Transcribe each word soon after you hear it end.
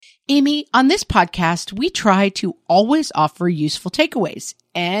Amy, on this podcast, we try to always offer useful takeaways.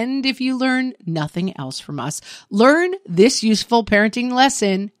 And if you learn nothing else from us, learn this useful parenting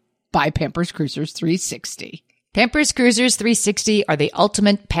lesson by Pampers Cruisers 360. Pampers Cruisers 360 are the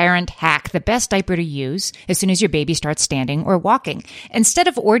ultimate parent hack, the best diaper to use as soon as your baby starts standing or walking. Instead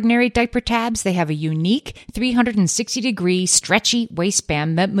of ordinary diaper tabs, they have a unique 360-degree stretchy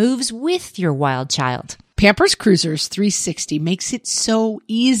waistband that moves with your wild child. Pampers Cruisers 360 makes it so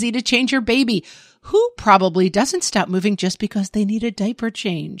easy to change your baby, who probably doesn't stop moving just because they need a diaper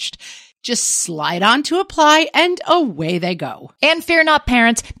changed. Just slide on to apply and away they go. And fear not,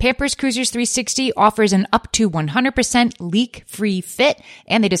 parents, Pampers Cruisers 360 offers an up to 100% leak-free fit,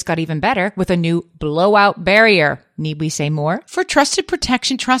 and they just got even better with a new blowout barrier. Need we say more? For trusted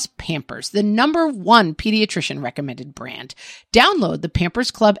protection, trust Pampers, the #1 pediatrician recommended brand. Download the Pampers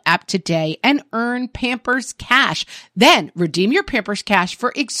Club app today and earn Pampers Cash. Then redeem your Pampers Cash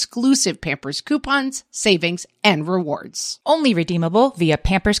for exclusive Pampers coupons, savings, and rewards. Only redeemable via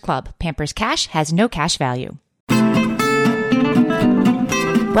Pampers Club. Pampers Cash has no cash value.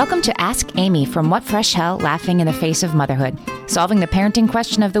 Welcome to Ask Amy from What Fresh Hell, laughing in the face of motherhood, solving the parenting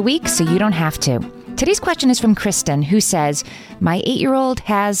question of the week so you don't have to. Today's question is from Kristen, who says, my 8-year-old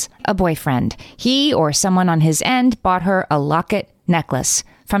has a boyfriend. He or someone on his end bought her a locket necklace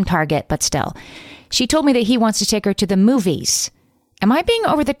from Target, but still. She told me that he wants to take her to the movies. Am I being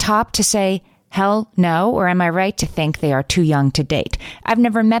over the top to say, hell no, or am I right to think they are too young to date? I've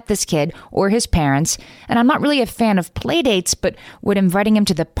never met this kid or his parents, and I'm not really a fan of play dates, but would inviting him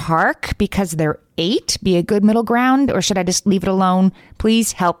to the park because they're 8 be a good middle ground, or should I just leave it alone?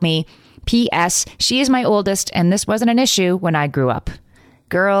 Please help me. P.S. She is my oldest, and this wasn't an issue when I grew up.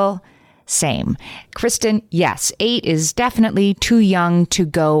 Girl, same. Kristen, yes, 8 is definitely too young to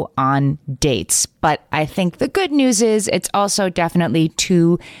go on dates. But I think the good news is it's also definitely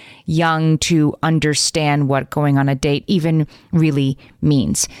too young to understand what going on a date even really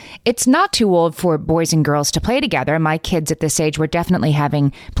means. It's not too old for boys and girls to play together. My kids at this age were definitely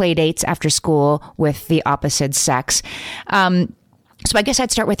having play dates after school with the opposite sex. So I guess I'd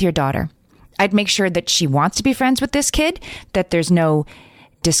start with your daughter. I'd make sure that she wants to be friends with this kid, that there's no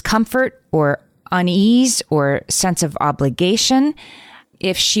discomfort or unease or sense of obligation.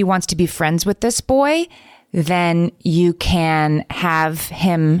 If she wants to be friends with this boy, then you can have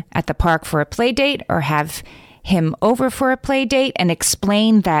him at the park for a play date or have him over for a play date and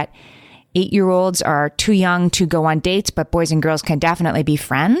explain that 8-year-olds are too young to go on dates, but boys and girls can definitely be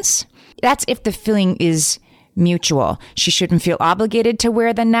friends. That's if the feeling is mutual. She shouldn't feel obligated to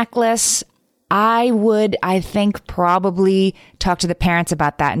wear the necklace. I think, probably talk to the parents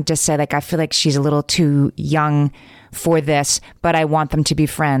about that and just say, like, I feel like she's a little too young for this, but I want them to be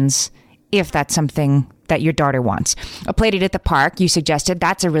friends if that's something that your daughter wants. A play date at the park, you suggested,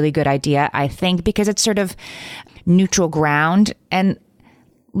 that's a really good idea, I think, because it's sort of neutral ground and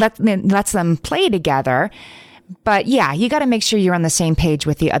lets them play together. But yeah, you got to make sure you're on the same page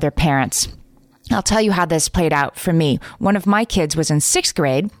with the other parents. I'll tell you how this played out for me. One of my kids was in 6th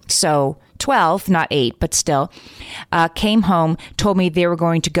grade, so 12, not 8, but still, came home, told me they were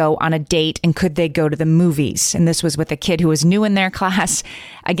going to go on a date and could they go to the movies. And this was with a kid who was new in their class.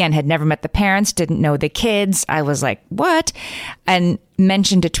 Again, had never met the parents, didn't know the kids. I was like, what? And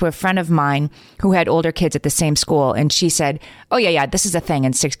mentioned it to a friend of mine who had older kids at the same school. And she said, oh, yeah, this is a thing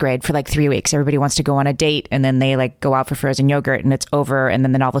in 6th grade for like 3 weeks. Everybody wants to go on a date and then they like go out for frozen yogurt and it's over and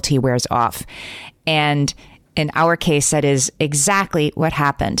then the novelty wears off. And in our case, that is exactly what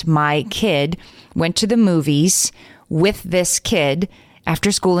happened. My kid went to the movies with this kid after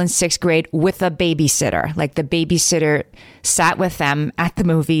school in 6th grade with a babysitter. Like the babysitter sat with them at the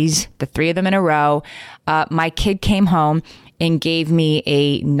movies, the 3 of them in a row. My kid came home and gave me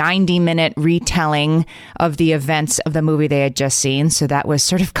a 90-minute retelling of the events of the movie they had just seen. So that was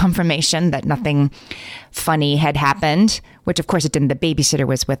sort of confirmation that nothing funny had happened, which of course it didn't. The babysitter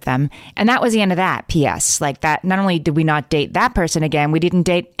was with them. And that was the end of that. P.S. Like that, not only did we not date that person again, we didn't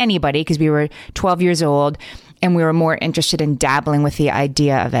date anybody because we were 12 years old and we were more interested in dabbling with the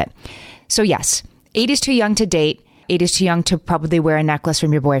idea of it. So yes, 8 is too young to date. 8 is too young to probably wear a necklace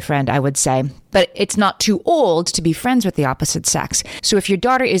from your boyfriend, I would say. But it's not too old to be friends with the opposite sex. So if your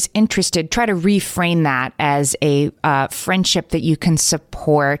daughter is interested, try to reframe that as a friendship that you can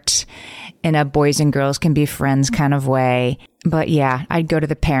support in a boys and girls can be friends kind of way. But yeah, I'd go to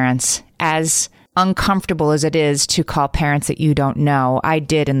the parents as uncomfortable as it is to call parents that you don't know, I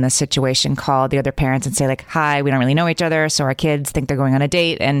did in this situation call the other parents and say like, hi, we don't really know each other, so our kids think they're going on a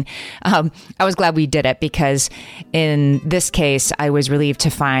date. And I was glad we did it, because in this case, I was relieved to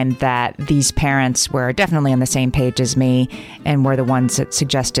find that these parents were definitely on the same page as me and were the ones that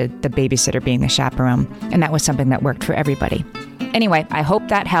suggested the babysitter being the chaperone. And that was something that worked for everybody. Anyway, I hope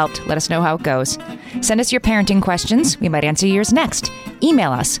that helped. Let us know how it goes. Send us your parenting questions. We might answer yours next.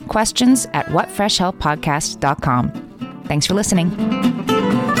 Email us questions@whatfreshhellpodcast.com. Thanks for listening.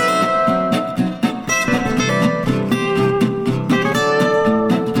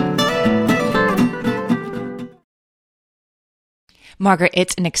 Margaret,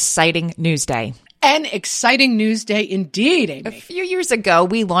 it's an exciting news day. An exciting news day indeed, Amy. A few years ago,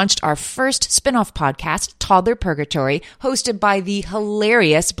 we launched our first spin-off podcast, Toddler Purgatory, hosted by the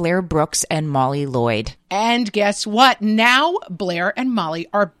hilarious Blair Brooks and Molly Lloyd. And guess what? Now Blair and Molly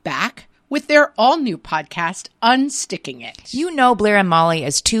are back with their all-new podcast, Unsticking It. You know Blair and Molly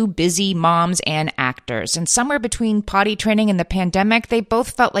as two busy moms and actors, and somewhere between potty training and the pandemic, they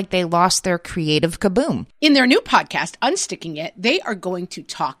both felt like they lost their creative kaboom. In their new podcast, Unsticking It, they are going to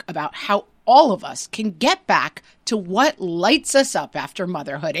talk about how all of us can get back to what lights us up after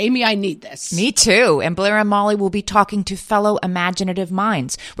motherhood. Amy, I need this. Me too. And Blair and Molly will be talking to fellow imaginative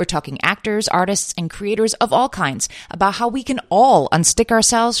minds. We're talking actors, artists, and creators of all kinds about how we can all unstick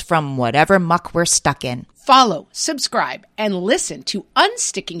ourselves from whatever muck we're stuck in. Follow, subscribe, and listen to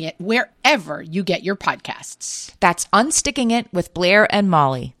Unsticking It wherever you get your podcasts. That's Unsticking It with Blair and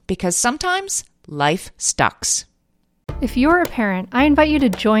Molly, because sometimes life sucks. If you're a parent, I invite you to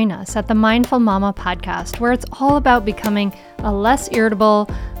join us at the Mindful Mama podcast, where it's all about becoming a less irritable,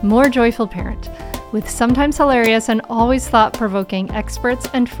 more joyful parent. With sometimes hilarious and always thought-provoking experts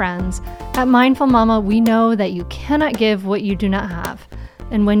and friends, at Mindful Mama, we know that you cannot give what you do not have.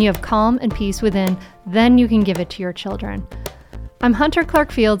 And when you have calm and peace within, then you can give it to your children. I'm Hunter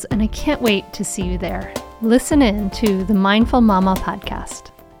Clark Fields, and I can't wait to see you there. Listen in to the Mindful Mama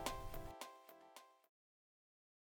podcast.